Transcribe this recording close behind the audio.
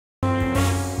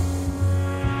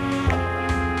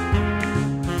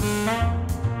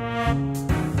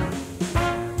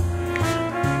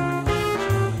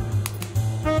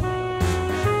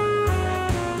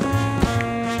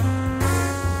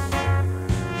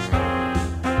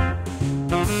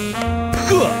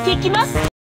くわ。聞きます。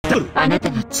あなた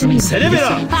の罪をセレベ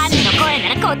ラ。ファンの声な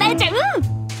ら答えちゃう。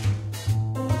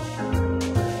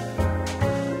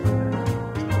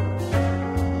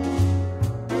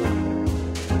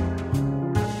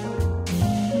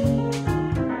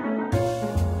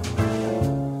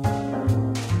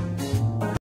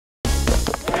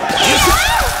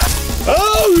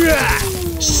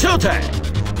ショータイム。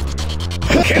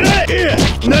けらい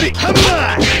なりハンマ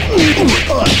ー。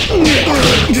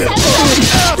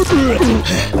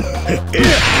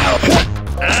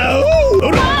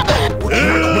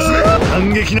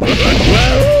反撃の通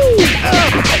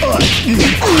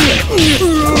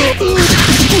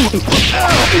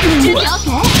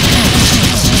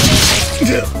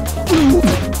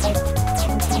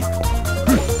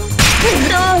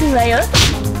るわよ。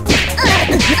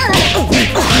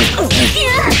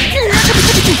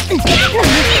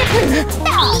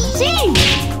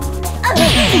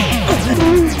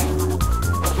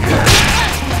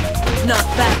Not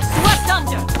bad. What's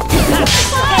under?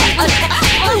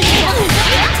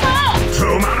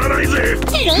 止まらないぜ。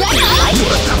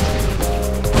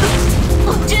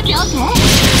準備 OK?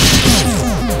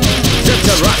 That's a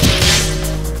rock.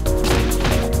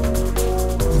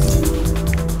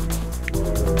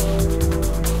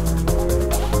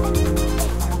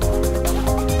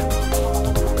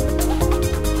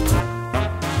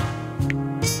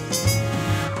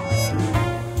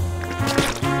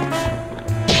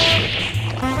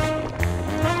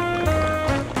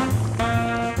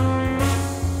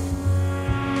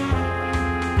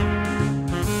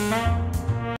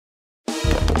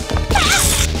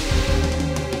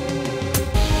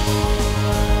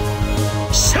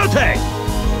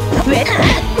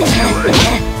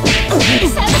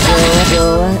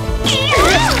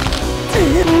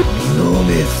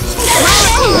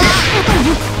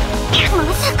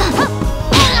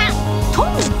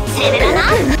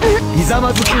ひざ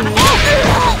まずき。ま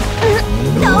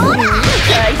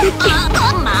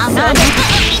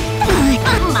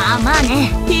あまあ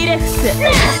ね。ヒレフス。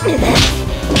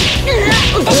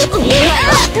捕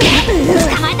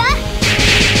まえた。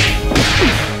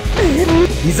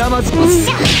ひざまずき。我は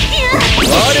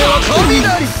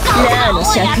雷。ラーの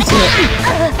尺状。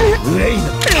憂いな。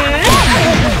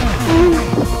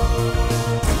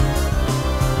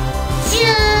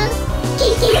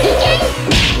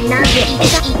なんで行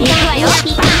くわよ。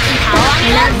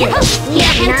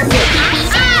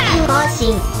更新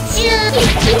シュー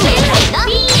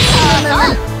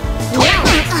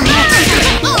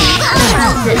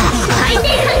最低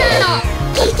ハナーの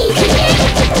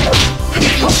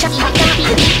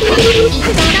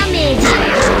ダメージ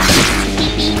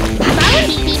バウン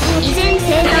依然生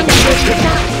産の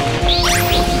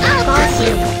更新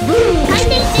ブーン回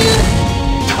転中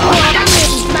ダメー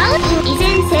ジバウン依然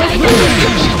生産の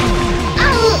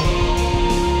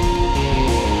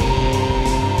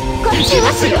こっち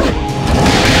ますよ。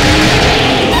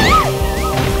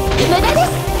無駄です。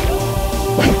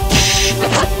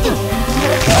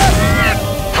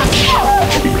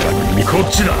こっ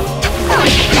ちだ。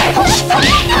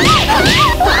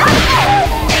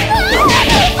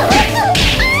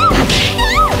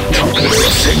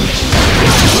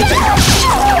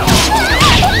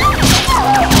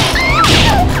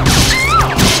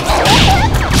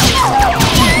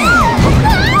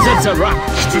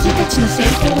羊たちの戦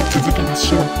闘を続けま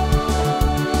しょう。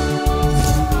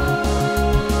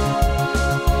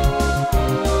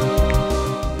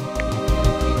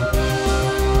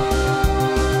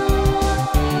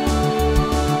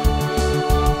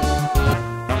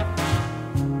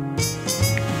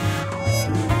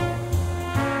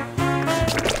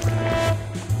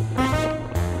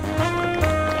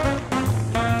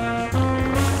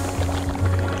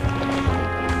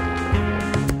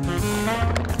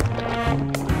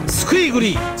スクイグ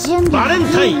リーバレン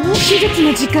タイン手術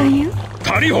の時間よ。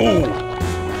タリホー。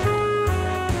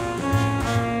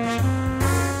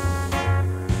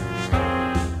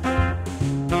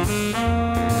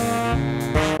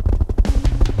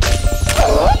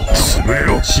潰れ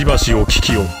ろ。しばしお聞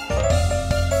きを。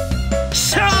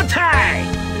ショータイ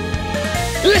ム。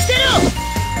うせろ。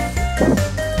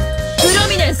プロ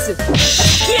ミネンス気合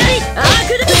アー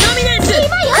クルプロミネンス回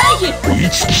避。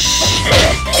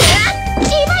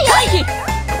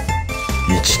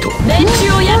1と連中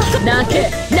を焼き泣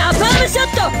け。ナパームショッ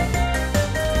ト。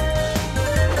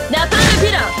ナパーム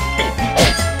ピラー。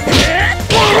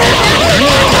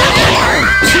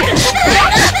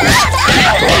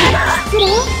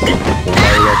お前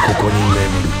はここに眠る。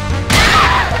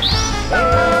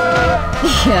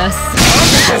よし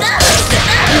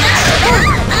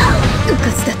うか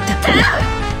つだった。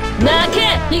泣け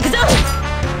行くぞ。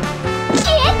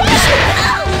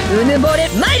ぼれ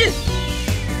マイル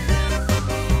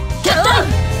キャット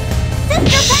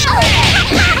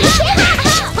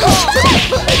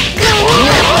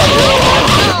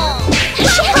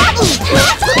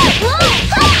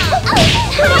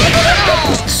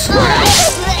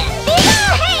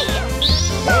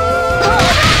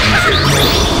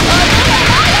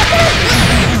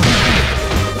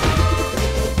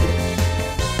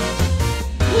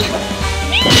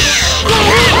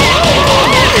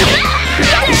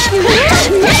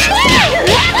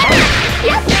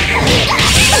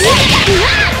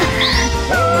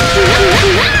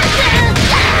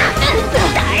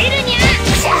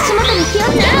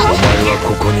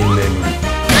ここに眠る。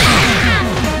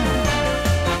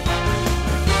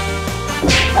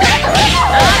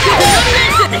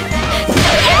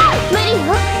無理よ。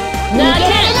投げる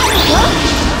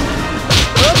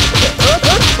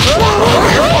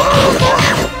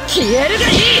消えるが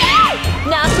いい。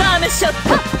ナファームショッ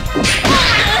ト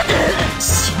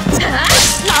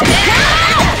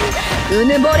う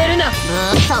ぬぼれるな。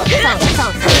そうダイヤ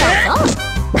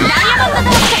モンドだ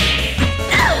っ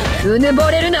てうぬぼ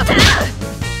れるな。マイル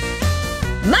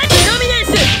ノミネンス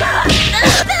行く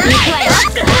わよ。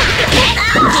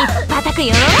叩く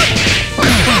よ。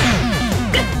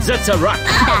That's a rock。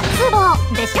脱帽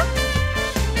でしょ。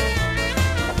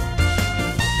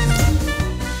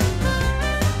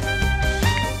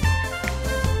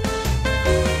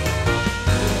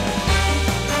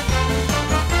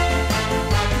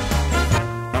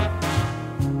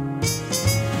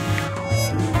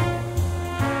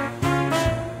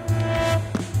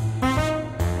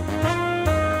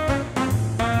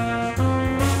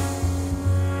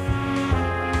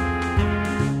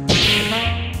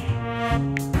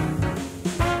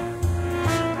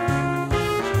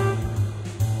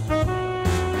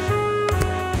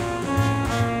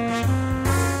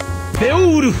ベオ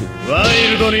ウルフ、ワ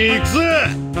イルドに行くぜ。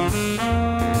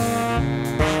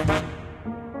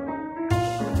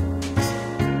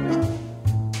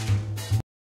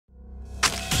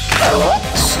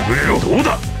滑れろ。どう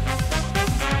だ。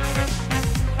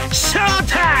ショー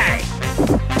タイム。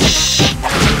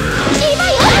今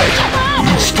よ。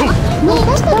一と。ねえ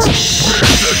私たちこっち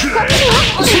よ。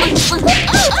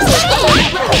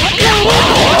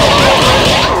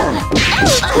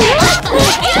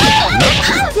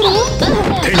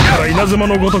天から稲妻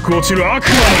のごとく落ちる悪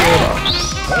魔のようだ。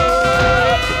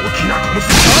大きなコス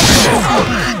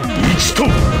一と。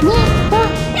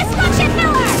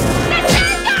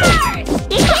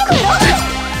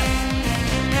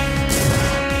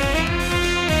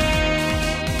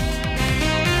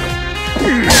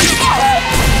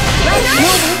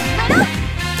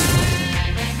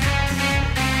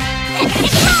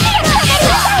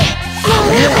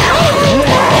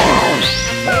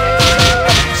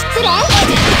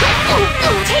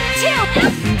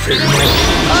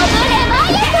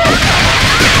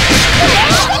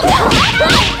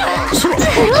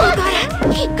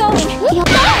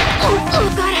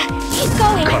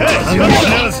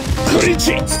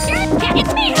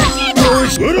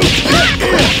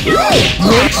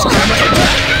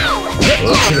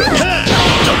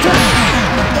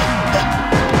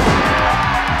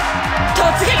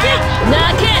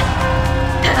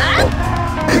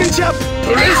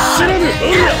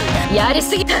やり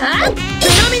すぎた。プロ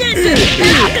ミネンス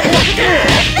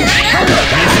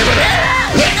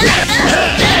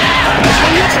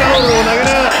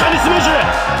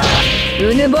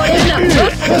うぬぼれるな。う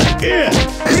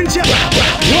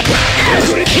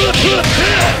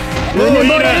ぬ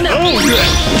ぼれるな。行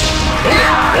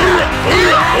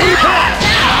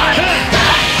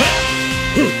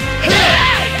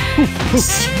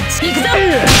くぞ。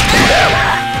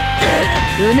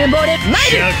うぬぼれマ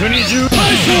イル120倍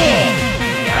そう。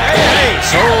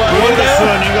そうはゴーダスは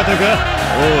苦手か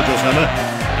王女様。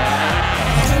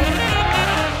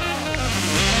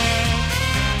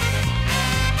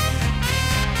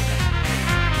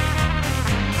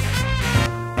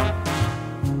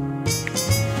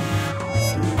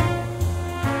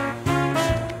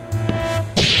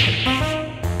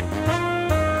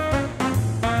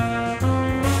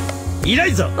いな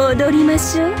いぞ。踊りま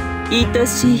しょう愛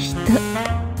しい人。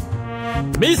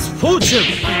ミスフォーチュン。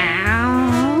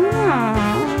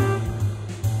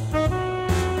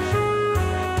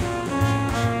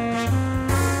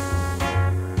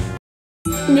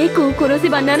猫を殺せ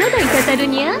ば7台かかる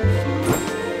にゃ。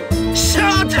ショ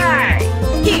ータイ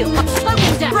ム。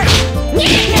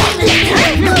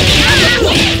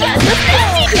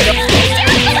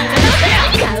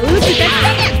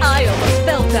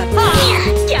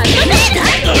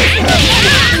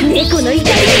猫の痛い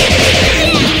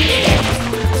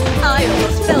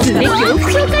爪恐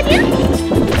怖症かにゃ。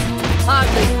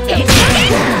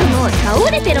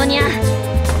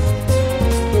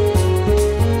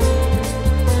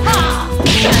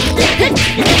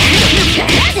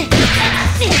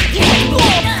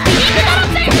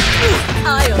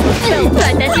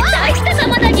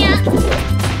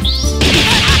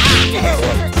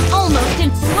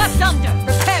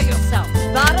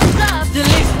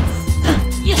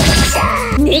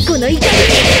猫の怒り。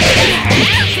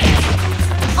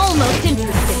Almost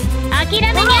interested. 諦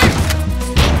めにゃ。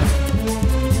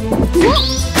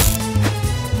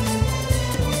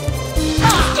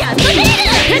キャットテー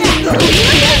ル。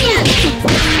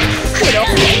黒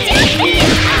フレンチラッテ。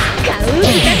カウンギ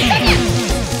タスタニャ。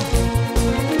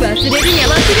忘れるにゃ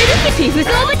忘れるってフィフス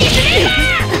オブディスメー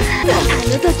ター。あ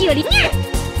の時よりにゃ。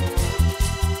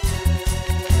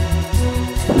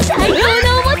最高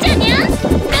のおもちゃにゃ。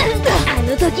あ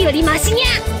の時よりマシにゃ。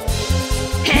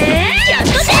へえ、キャッ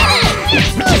トテー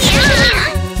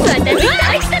ル。私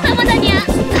大した玉だにゃ。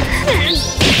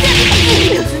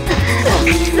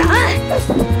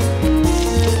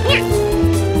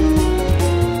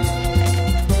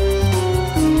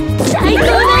最高の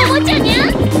おもちゃにゃ。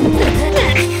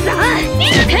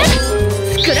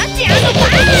スクラッチアウトパ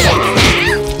ー。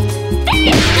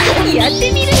やって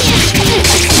みるにゃ。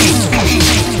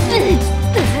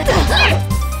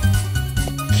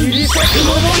切り裂く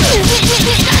もの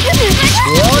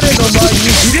我の前に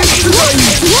ひれ伏がいい。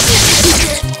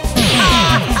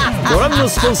ご覧の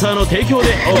スポンサーの提供で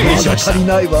お送りしました。足り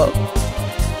ないわ。